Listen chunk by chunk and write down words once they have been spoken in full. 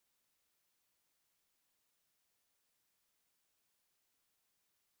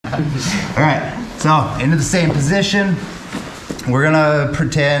All right, so into the same position. We're gonna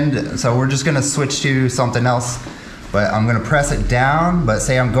pretend, so we're just gonna switch to something else, but I'm gonna press it down, but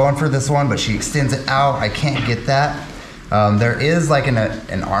say I'm going for this one, but she extends it out. I can't get that. There is like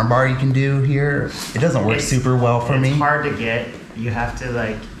an arm bar you can do here. It doesn't work super well for me. It's hard to get. You have to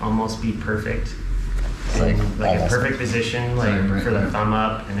like almost be perfect. Like a perfect position, like for the thumb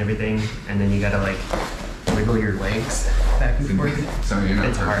up and everything, and then you gotta like wiggle your legs back and forth. So you're not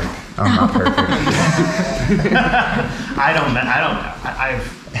it's perfect. hard. I'm not perfect. I don't know. I've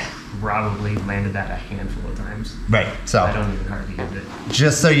probably landed that a handful of times. Right, so. I don't even hardly hit it.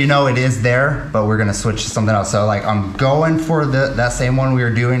 Just so you know, it is there, but we're gonna switch to something else. So like I'm going for that same one we were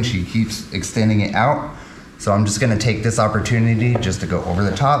doing. She keeps extending it out. So I'm just gonna take this opportunity just to go over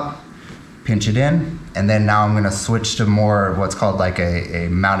the top, pinch it in, and then now I'm gonna switch to more what's called like a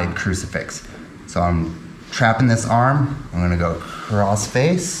mounted crucifix. So I'm trapping this arm, I'm gonna go cross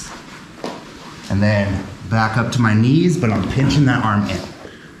face, and then back up to my knees, but I'm pinching that arm in.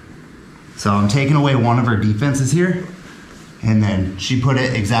 So I'm taking away one of her defenses here, and then she put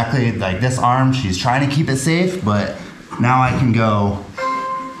it exactly like this arm, she's trying to keep it safe, but now I can go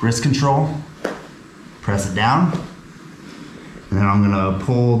wrist control, press it down, and then I'm gonna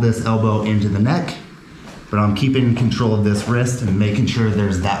pull this elbow into the neck, but I'm keeping control of this wrist and making sure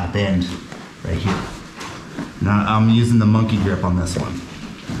there's that bend right here. Now I'm using the monkey grip on this one.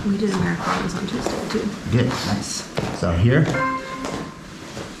 We did Americanas on Tuesday too. Good, nice. So here,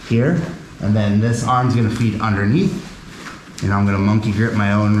 and then this arm's gonna feed underneath, and I'm gonna monkey grip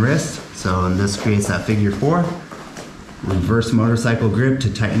my own wrist. So this creates that figure 4. Reverse motorcycle grip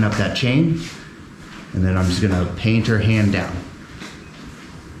to tighten up that chain. And then I'm just gonna paint her hand down.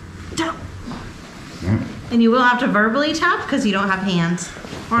 Tap. And you will have to verbally tap because you don't have hands.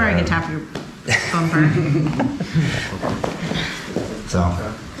 Or I can tap your bumper.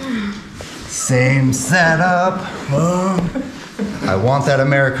 So, same setup. I want that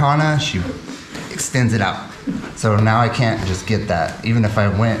Americana, she extends it out. So now I can't just get that. Even if I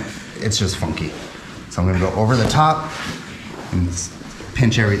went, it's just funky. So I'm gonna go over the top and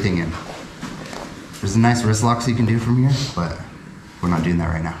pinch everything in. There's a nice wrist locks you can do from here, but we're not doing that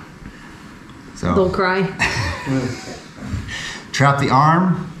right now. So They'll cry. trap the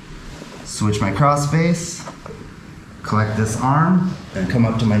arm, switch my cross face, collect this arm, and come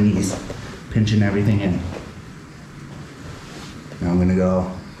up to my knees, pinching everything in. Now I'm gonna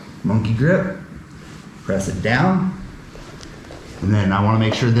go monkey grip, press it down, and then I wanna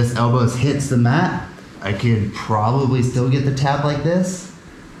make sure this elbow hits the mat. I could probably still get the tap like this.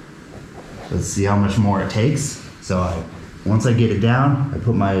 Let's see how much more it takes. So once I get it down, I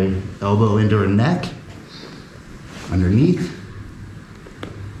put my elbow into her neck, underneath,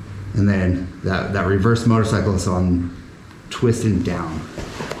 and then that reverse motorcycle, so I'm twisting down.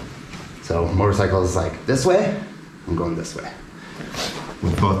 So motorcycle is like this way, I'm going this way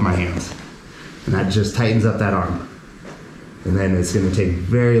with both my hands. And that just tightens up that arm. And then it's gonna take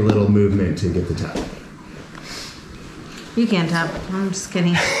very little movement to get the tap. You can't tap. I'm just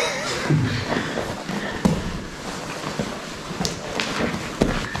kidding.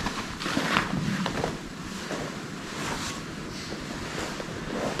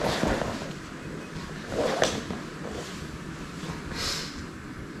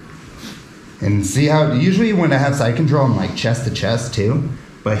 And see how, usually when I have side control, I'm like chest to chest too.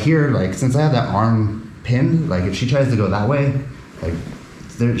 But here, like since I have that arm pinned, like if she tries to go that way, like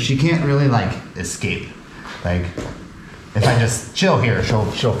she can't really like escape. Like if I just chill here,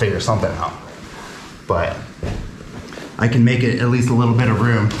 she'll figure something out. But I can make it at least a little bit of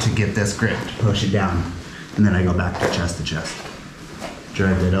room to get this grip, to push it down. And then I go back to chest.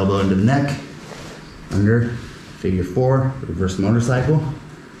 Drive that elbow into the neck, under, figure 4, reverse motorcycle,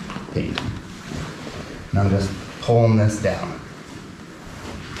 paint. Now I'm just pulling this down.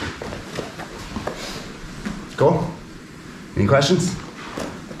 Cool? Any questions?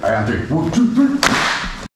 All right, on 3. 1, 2, 3.